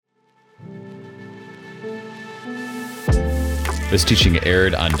This teaching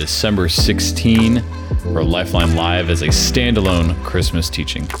aired on December 16 for Lifeline Live as a standalone Christmas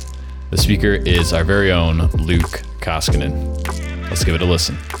teaching. The speaker is our very own Luke Koskinen. Let's give it a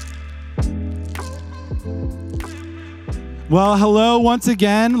listen. Well, hello once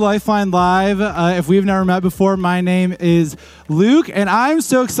again, Lifeline Live. If we've never met before, my name is Luke, and I'm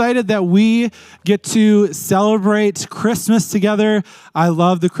so excited that we get to celebrate Christmas together. I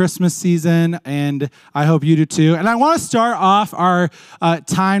love the Christmas season, and I hope you do too. And I want to start off our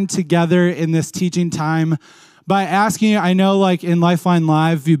time together in this teaching time by asking you, I know like in Lifeline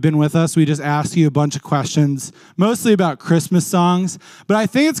Live, if you've been with us, we just ask you a bunch of questions, mostly about Christmas songs, but I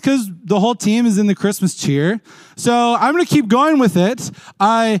think it's because the whole team is in the Christmas cheer. So I'm going to keep going with it.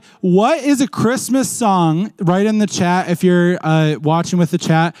 What is a Christmas song? Write in the chat if you're watching with the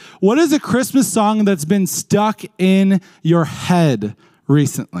chat. What is a Christmas song that's been stuck in your head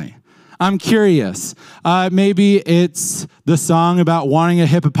recently? I'm curious. Maybe it's the song about wanting a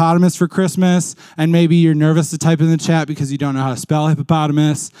hippopotamus for Christmas, and maybe you're nervous to type in the chat because you don't know how to spell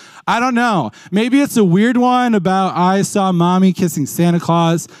hippopotamus. I don't know. Maybe it's a weird one about I saw mommy kissing Santa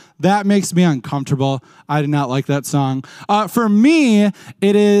Claus. That makes me uncomfortable. I did not like that song. For me,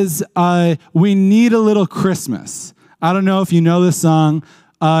 it is We Need a Little Christmas. I don't know if you know this song.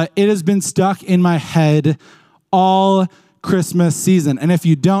 It has been stuck in my head all Christmas season. And if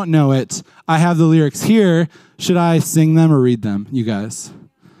you don't know it, I have the lyrics here. Should I sing them or read them, you guys?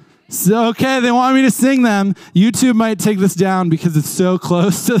 So, okay, they want me to sing them. YouTube might take this down because it's so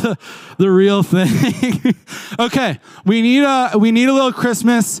close to the real thing. Okay, we need a Little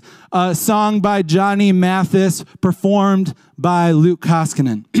Christmas song by Johnny Mathis, performed by Luke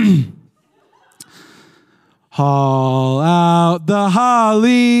Koskinen. Haul out the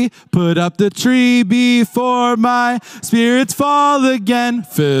holly, put up the tree before my spirits fall again.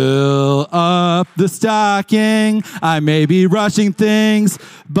 Fill up the stocking, I may be rushing things,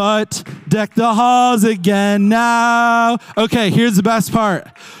 but deck the halls again now. Okay, here's the best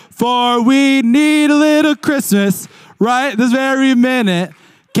part. For we need a little Christmas right this very minute.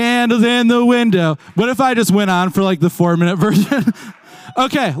 Candles in the window. What if I just went on for like the 4-minute version?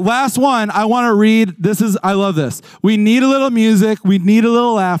 Okay, last one. I want to read. I love this. We need a little music. We need a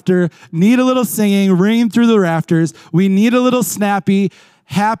little laughter. Need a little singing, ringing through the rafters. We need a little snappy,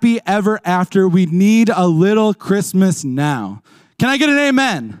 happy ever after. We need a little Christmas now. Can I get an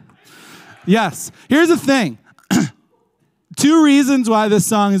amen? Yes. Here's the thing. 2 reasons why this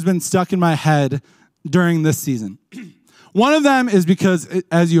song has been stuck in my head during this season. One of them is because,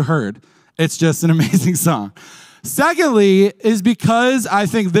 as you heard, it's just an amazing song. Secondly, is because I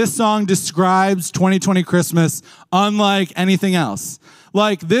think this song describes 2020 Christmas unlike anything else.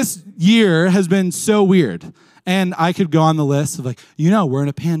 Like, this year has been so weird. And I could go on the list of like, we're in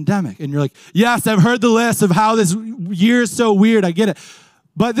a pandemic. And you're like, yes, I've heard the list of how this year is so weird. I get it.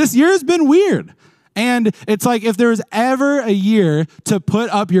 But this year has been weird. And it's like, if there was ever a year to put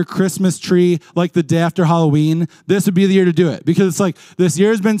up your Christmas tree like the day after Halloween, this would be the year to do it. Because it's like, this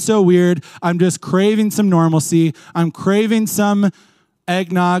year has been so weird. I'm just craving some normalcy. I'm craving some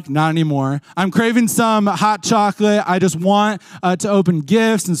eggnog, not anymore. I'm craving some hot chocolate. I just want to open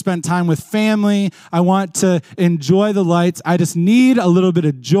gifts and spend time with family. I want to enjoy the lights. I just need a little bit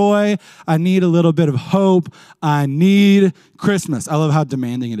of joy. I need a little bit of hope. I need Christmas. I love how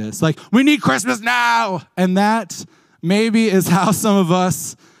demanding it is. Like, we need Christmas now. And that maybe is how some of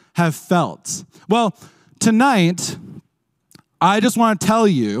us have felt. Well, tonight, I just want to tell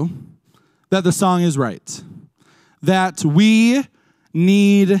you that the song is right. That we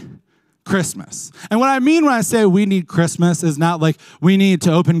need Christmas. And what I mean when I say we need Christmas is not like we need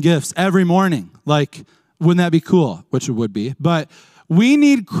to open gifts every morning. Like, wouldn't that be cool? Which it would be. But we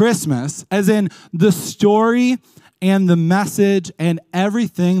need Christmas as in the story and the message and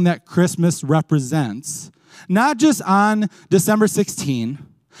everything that Christmas represents. Not just on December 16,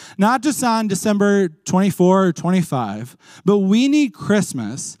 not just on December 24 or 25, but we need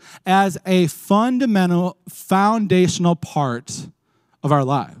Christmas as a fundamental, foundational part of our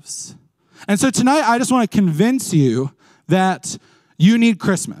lives. And so tonight, I just want to convince you that you need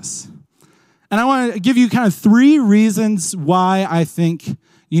Christmas. And I want to give you kind of 3 reasons why I think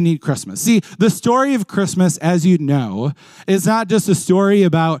you need Christmas. See, the story of Christmas, as you know, is not just a story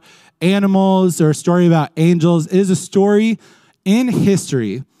about animals or a story about angels. It is a story in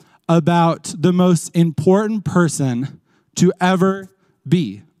history about the most important person to ever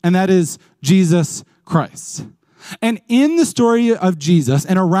be, and that is Jesus Christ. And in the story of Jesus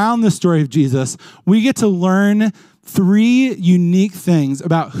and around the story of Jesus, we get to learn 3 unique things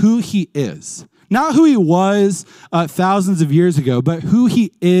about who he is. Not who he was thousands of years ago, but who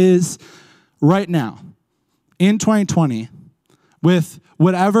he is right now in 2020 with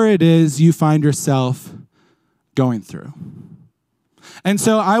whatever it is you find yourself going through. And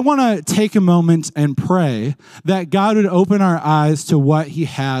so I want to take a moment and pray that God would open our eyes to what he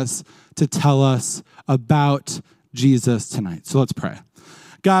has to tell us about Jesus tonight. So let's pray.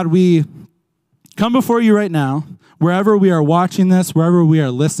 God, we come before you right now, wherever we are watching this, wherever we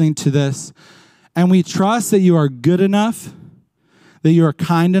are listening to this, and we trust that you are good enough, that you are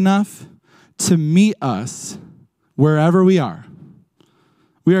kind enough to meet us wherever we are.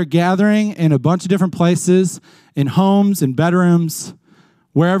 We are gathering in a bunch of different places, in homes, in bedrooms,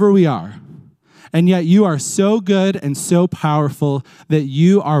 wherever we are. And yet you are so good and so powerful that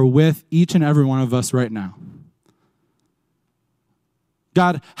you are with each and every one of us right now.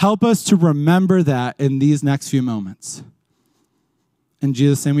 God, help us to remember that in these next few moments. In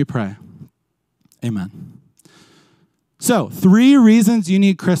Jesus' name we pray. Amen. So, 3 reasons you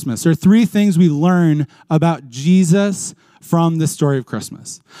need Christmas, or 3 things we learn about Jesus from the story of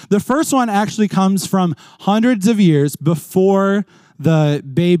Christmas. The first one actually comes from hundreds of years before the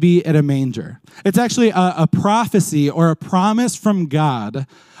baby at a manger. It's actually a prophecy or a promise from God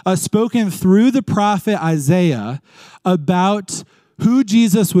spoken through the prophet Isaiah about who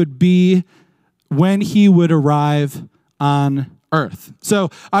Jesus would be when he would arrive on earth. So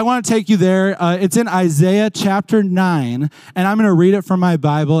I want to take you there. It's in Isaiah chapter 9, and I'm going to read it from my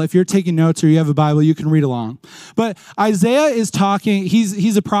Bible. If you're taking notes or you have a Bible, you can read along. But Isaiah is talking,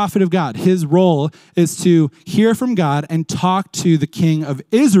 he's a prophet of God. His role is to hear from God and talk to the king of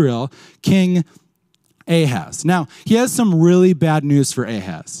Israel, King Ahaz. Now, he has some really bad news for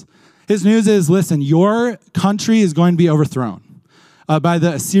Ahaz. His news is, listen, your country is going to be overthrown by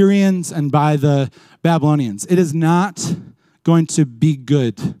the Assyrians and by the Babylonians. It is not going to be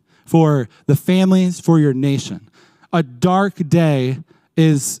good for the families, for your nation. A dark day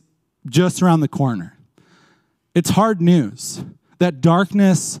is just around the corner. It's hard news that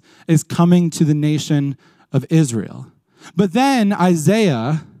darkness is coming to the nation of Israel. But then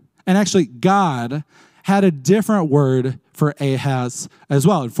Isaiah, and actually God, had a different word for Ahaz as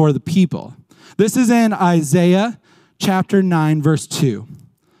well, for the people. This is in Isaiah chapter 9, verse 2.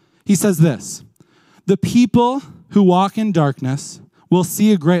 He says this, "The people who walk in darkness will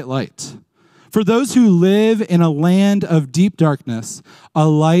see a great light. For those who live in a land of deep darkness, a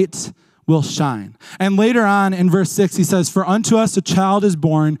light will shine." And later on in verse 6, he says, "For unto us a child is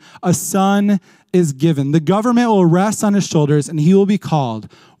born, a son is given. The government will rest on his shoulders, and he will be called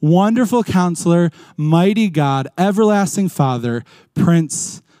Wonderful Counselor, Mighty God, Everlasting Father,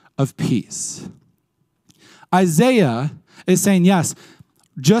 Prince of Peace." Isaiah is saying, yes,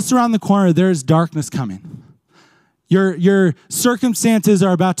 just around the corner, there's darkness coming. Your circumstances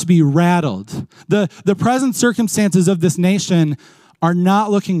are about to be rattled. The present circumstances of this nation are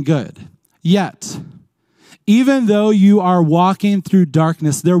not looking good. Yet, even though you are walking through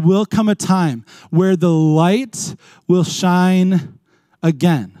darkness, there will come a time where the light will shine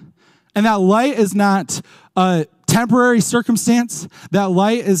again. And that light is not a temporary circumstance. That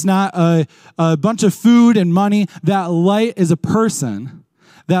light is not a bunch of food and money. That light is a person.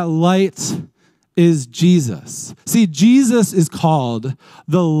 That light is Jesus. See, Jesus is called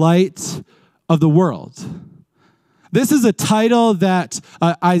the light of the world. This is a title that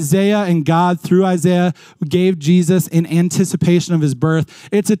Isaiah and God, through Isaiah, gave Jesus in anticipation of his birth.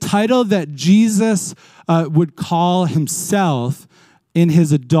 It's a title that Jesus would call himself in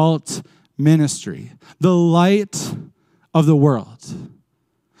his adult ministry, the light of the world.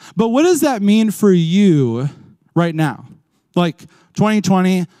 But what does that mean for you right now? Like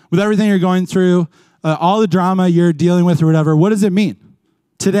 2020, with everything you're going through, all the drama you're dealing with or whatever, what does it mean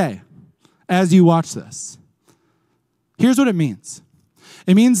today as you watch this? Here's what it means.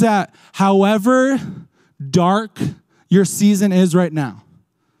 It means that however dark your season is right now,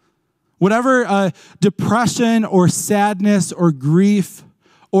 whatever depression or sadness or grief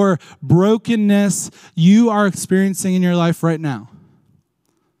or brokenness you are experiencing in your life right now,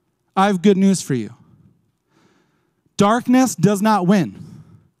 I have good news for you. Darkness does not win.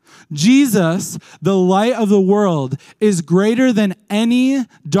 Jesus, the light of the world, is greater than any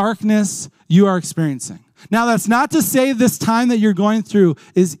darkness you are experiencing. Now, that's not to say this time that you're going through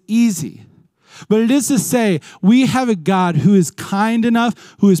is easy, but it is to say we have a God who is kind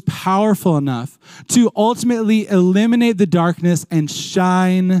enough, who is powerful enough to ultimately eliminate the darkness and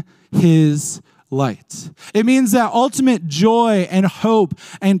shine his light. It means that ultimate joy and hope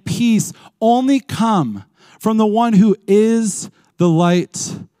and peace only come from the one who is the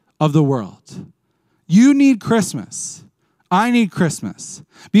light of the world. You need Christmas. I need Christmas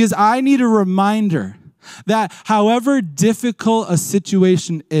because I need a reminder that however difficult a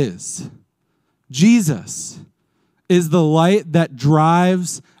situation is, Jesus is the light that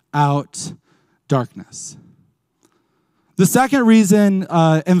drives out darkness. The second reason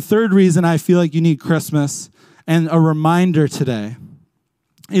and third reason I feel like you need Christmas and a reminder today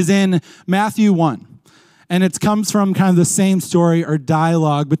is in Matthew 1. And it comes from kind of the same story or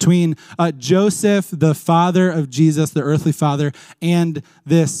dialogue between Joseph, the father of Jesus, the earthly father, and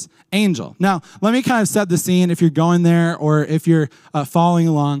this angel. Now, let me kind of set the scene if you're going there or if you're following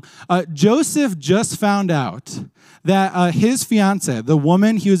along. Joseph just found out that his fiancée, the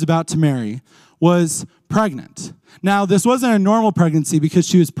woman he was about to marry, was pregnant. Now, this wasn't a normal pregnancy because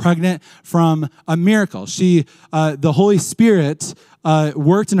she was pregnant from a miracle. The Holy Spirit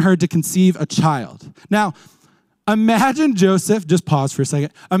worked in her to conceive a child. Now, imagine Joseph, just pause for a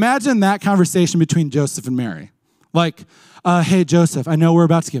second. Imagine that conversation between Joseph and Mary. Like, hey, Joseph, I know we're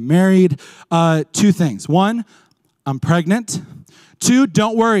about to get married. Two things. One, I'm pregnant. Two,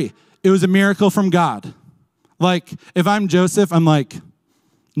 don't worry. It was a miracle from God. Like, if I'm Joseph, I'm like,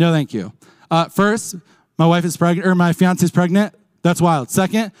 no, thank you. First, my wife is pregnant, or my fiance is pregnant. That's wild.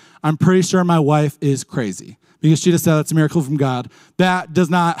 Second, I'm pretty sure my wife is crazy because she just said that's a miracle from God. That does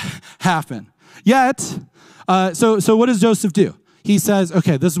not happen. Yet, so what does Joseph do? He says,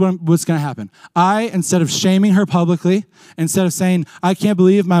 okay, this is what's going to happen. Instead of shaming her publicly, instead of saying, I can't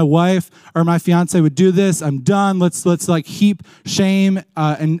believe my wife or my fiance would do this, I'm done, let's like heap shame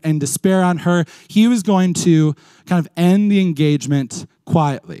and despair on her, he was going to kind of end the engagement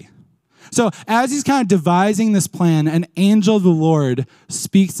quietly. So as he's kind of devising this plan, an angel of the Lord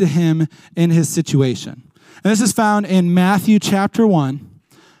speaks to him in his situation. And this is found in Matthew chapter 1,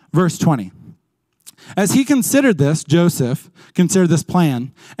 verse 20. As he considered this, Joseph considered this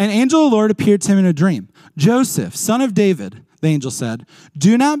plan, an angel of the Lord appeared to him in a dream. Joseph, son of David, the angel said,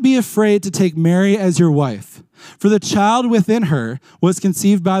 do not be afraid to take Mary as your wife, for the child within her was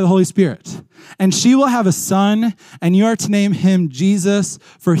conceived by the Holy Spirit. And she will have a son, and you are to name him Jesus,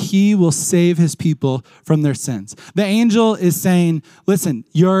 for he will save his people from their sins. The angel is saying, listen,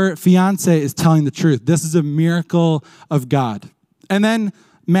 your fiance is telling the truth. This is a miracle of God. And then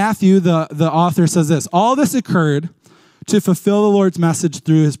Matthew, the author, says this, all this occurred to fulfill the Lord's message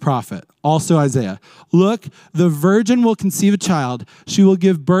through his prophet, also Isaiah. Look, the virgin will conceive a child. She will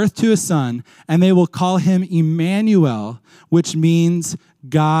give birth to a son, and they will call him Emmanuel, which means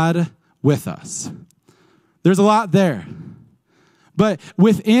God with us. There's a lot there. But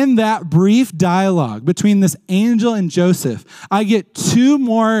within that brief dialogue between this angel and Joseph, I get two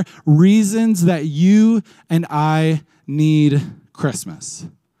more reasons that you and I need Christmas.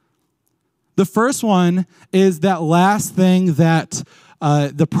 The first one is that last thing that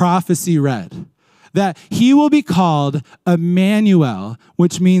the prophecy read, that he will be called Emmanuel,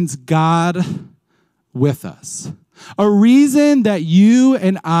 which means God with us. A reason that you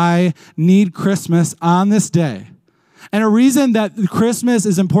and I need Christmas on this day, and a reason that Christmas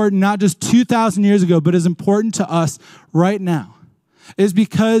is important not just 2,000 years ago, but is important to us right now, is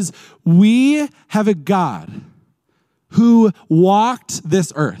because we have a God who walked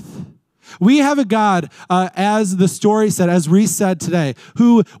this earth. We have a God, as the story said, as Reese said today,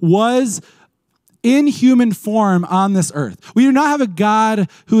 who was in human form on this earth. We do not have a God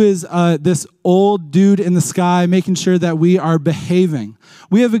who is this old dude in the sky making sure that we are behaving.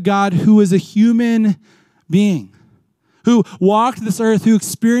 We have a God who is a human being, who walked this earth, who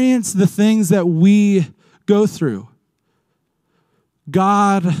experienced the things that we go through.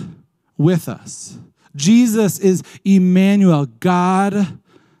 God with us. Jesus is Emmanuel, God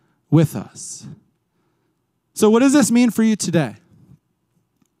with us. So what does this mean for you today?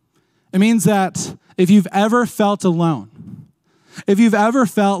 It means that if you've ever felt alone, if you've ever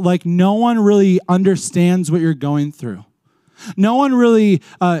felt like no one really understands what you're going through, no one really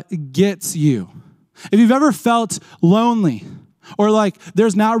gets you, if you've ever felt lonely, or like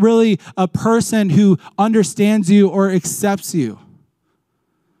there's not really a person who understands you or accepts you,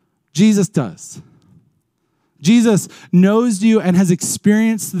 Jesus does. Jesus knows you and has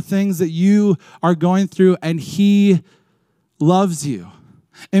experienced the things that you are going through, and he loves you.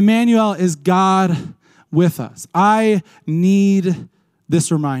 Emmanuel is God with us. I need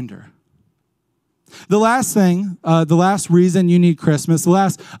this reminder. The last thing, the last reason you need Christmas, the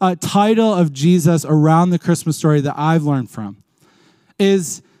last title of Jesus around the Christmas story that I've learned from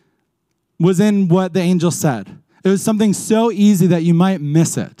was in what the angel said. It was something so easy that you might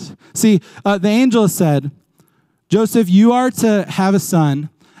miss it. See, the angel said, Joseph, you are to have a son,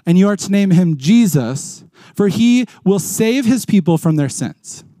 and you are to name him Jesus, for he will save his people from their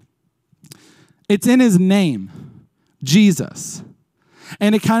sins. It's in his name, Jesus.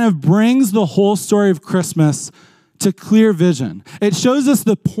 And it kind of brings the whole story of Christmas to clear vision. It shows us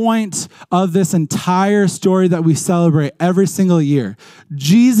the point of this entire story that we celebrate every single year.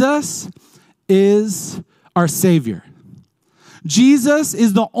 Jesus is our Savior. Jesus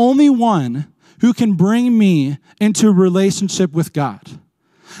is the only one who can bring me into a relationship with God.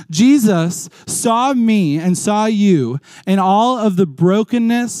 Jesus saw me and saw you and all of the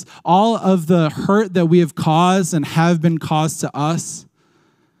brokenness, all of the hurt that we have caused and have been caused to us,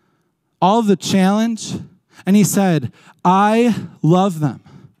 all of the challenge, and he said, I love them.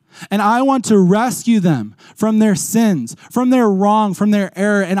 And I want to rescue them from their sins, from their wrong, from their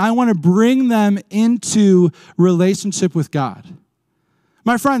error, and I want to bring them into relationship with God.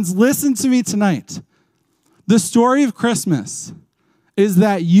 My friends, listen to me tonight. The story of Christmas is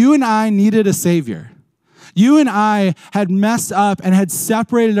that you and I needed a Savior. You and I had messed up and had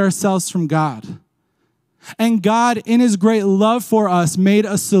separated ourselves from God. And God, in his great love for us, made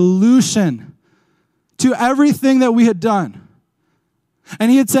a solution to everything that we had done. And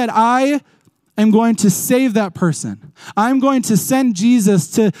he had said, I am going to save that person. I'm going to send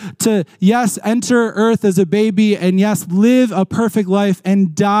Jesus to yes, enter earth as a baby and yes, live a perfect life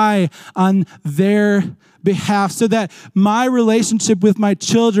and die on their behalf so that my relationship with my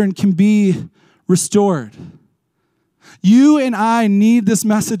children can be restored. You and I need this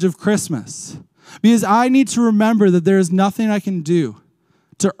message of Christmas because I need to remember that there is nothing I can do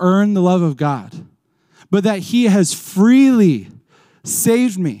to earn the love of God, but that he has freely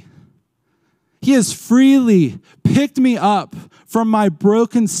saved me. He has freely picked me up from my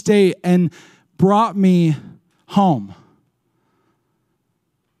broken state and brought me home.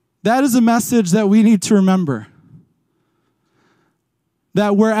 That is a message that we need to remember.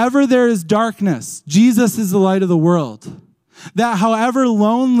 That wherever there is darkness, Jesus is the light of the world. That however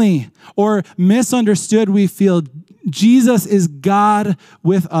lonely or misunderstood we feel, Jesus is God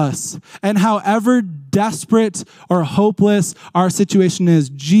with us. And however desperate or hopeless our situation is,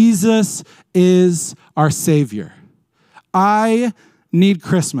 Jesus is our Savior. I need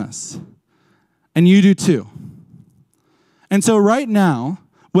Christmas, and you do too. And so right now,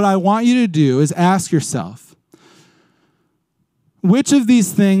 what I want you to do is ask yourself, which of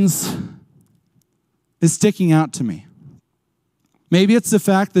these things is sticking out to me? Maybe it's the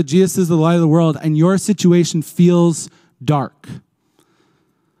fact that Jesus is the light of the world and your situation feels dark.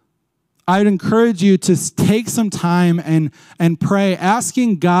 I'd encourage you to take some time and pray,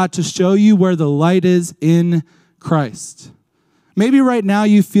 asking God to show you where the light is in Christ. Maybe right now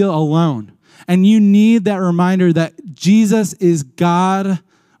you feel alone and you need that reminder that Jesus is God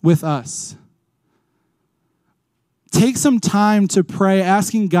with us. Take some time to pray,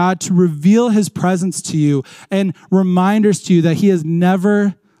 asking God to reveal his presence to you and reminders to you that he has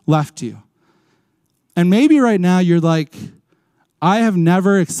never left you. And maybe right now you're like, I have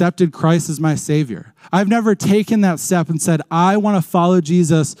never accepted Christ as my Savior. I've never taken that step and said, I want to follow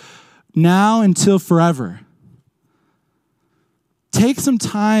Jesus now until forever. Take some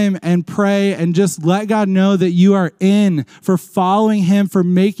time and pray and just let God know that you are in for following him, for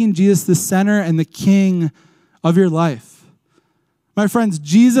making Jesus the center and the king of your life. My friends,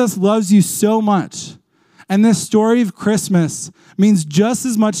 Jesus loves you so much. And this story of Christmas means just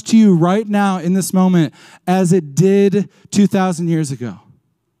as much to you right now in this moment as it did 2,000 years ago.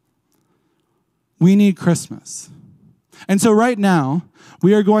 We need Christmas. And so right now,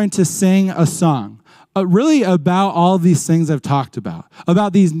 we are going to sing a song really about all these things I've talked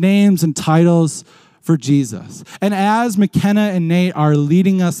about these names and titles for Jesus. And as McKenna and Nate are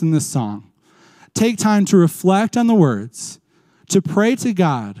leading us in this song, take time to reflect on the words, to pray to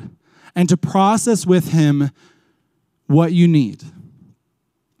God, and to process with him what you need.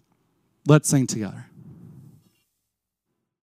 Let's sing together.